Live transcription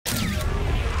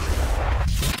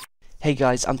Hey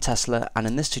guys, I'm Tesla, and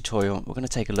in this tutorial we're going to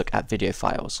take a look at video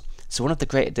files. So one of the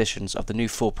great additions of the new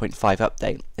 4.5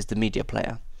 update is the media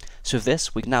player. So with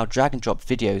this we can now drag and drop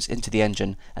videos into the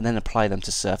engine and then apply them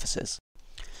to surfaces.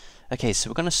 Okay, so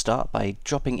we're going to start by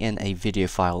dropping in a video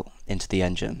file into the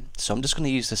engine. So I'm just going to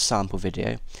use this sample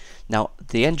video. Now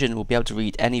the engine will be able to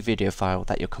read any video file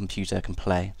that your computer can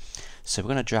play. So we're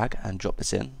going to drag and drop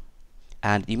this in.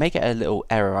 And you may get a little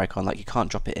error icon like you can't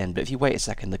drop it in, but if you wait a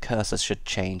second the cursor should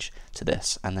change to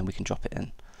this and then we can drop it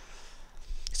in.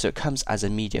 So it comes as a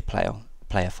media player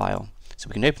file. So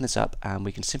we can open this up and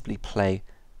we can simply play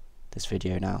this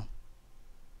video now.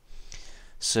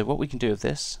 So what we can do with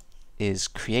this is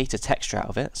create a texture out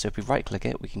of it. So if we right click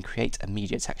it we can create a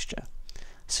media texture.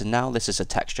 So now this is a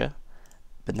texture,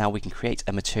 but now we can create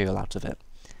a material out of it.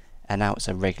 And now it's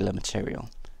a regular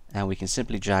material. And we can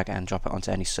simply drag and drop it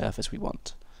onto any surface we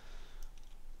want.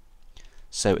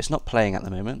 So it's not playing at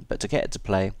the moment, but to get it to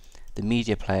play, the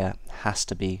media player has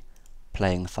to be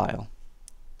playing the file.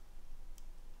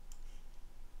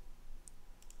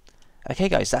 Okay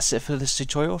guys, that's it for this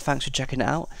tutorial. Thanks for checking it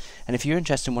out, and if you're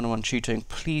interested in one-on-one tutoring,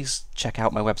 please check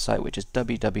out my website, which is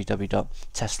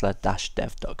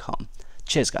www.tesla-dev.com.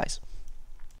 Cheers guys.